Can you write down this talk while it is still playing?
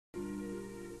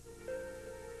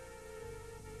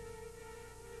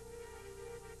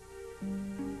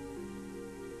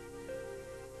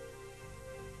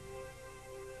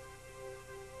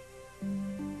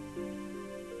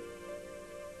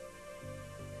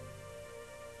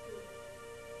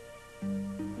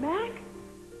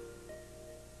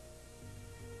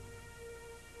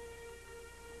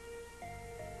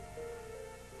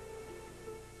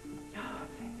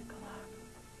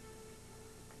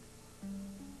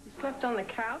slept on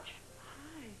the couch?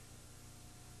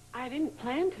 Hi. I didn't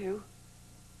plan to.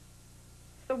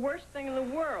 It's the worst thing in the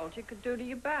world you could do to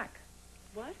your back.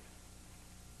 What?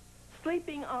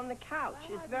 Sleeping on the couch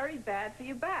is very bad for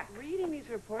your back. Reading these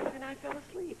reports and I fell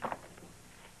asleep.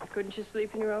 Couldn't you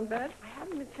sleep in your own bed? I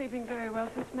haven't been sleeping very well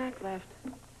since Mac left.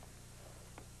 I'm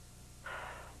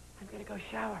gonna go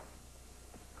shower.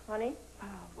 Honey?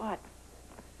 What?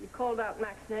 You called out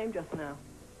Mac's name just now.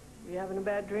 Were you having a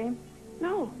bad dream?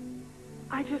 No.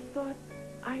 I just thought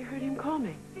I heard him call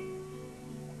me.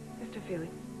 Just a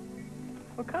feeling.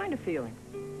 What kind of feeling?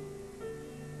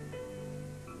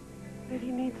 That he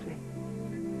needs me.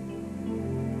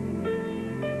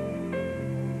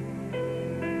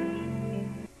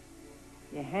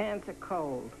 Your hands are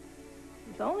cold.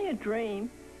 It's only a dream.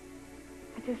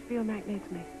 I just feel Mac needs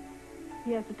me.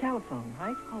 He has the telephone,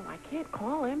 right? Oh, I can't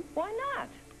call him. Why not?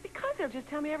 Because he'll just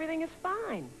tell me everything is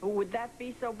fine. Would that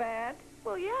be so bad?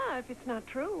 Well, yeah, if it's not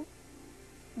true.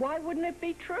 Why wouldn't it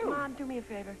be true? Mom, do me a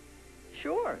favor.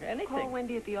 Sure, anything. Call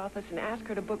Wendy at the office and ask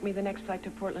her to book me the next flight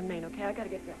to Portland, Maine, okay? I gotta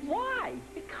get dressed. Why?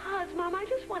 Because, Mom, I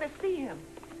just want to see him.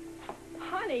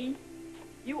 Honey,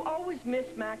 you always miss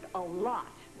Mac a lot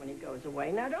when he goes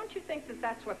away. Now, don't you think that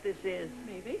that's what this is?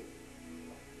 Maybe.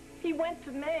 He went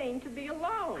to Maine to be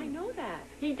alone. I know that.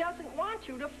 He doesn't want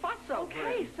you to fuss over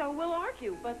Okay, him. so we'll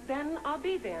argue, but then I'll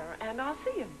be there and I'll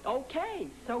see him. Okay,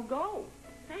 so go.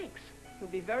 Thanks. He'll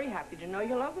be very happy to know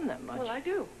you love him that much. Well, I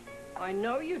do. I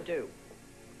know you do.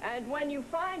 And when you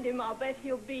find him, I'll bet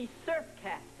he'll be surf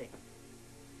casting.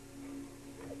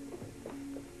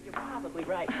 You're probably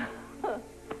right.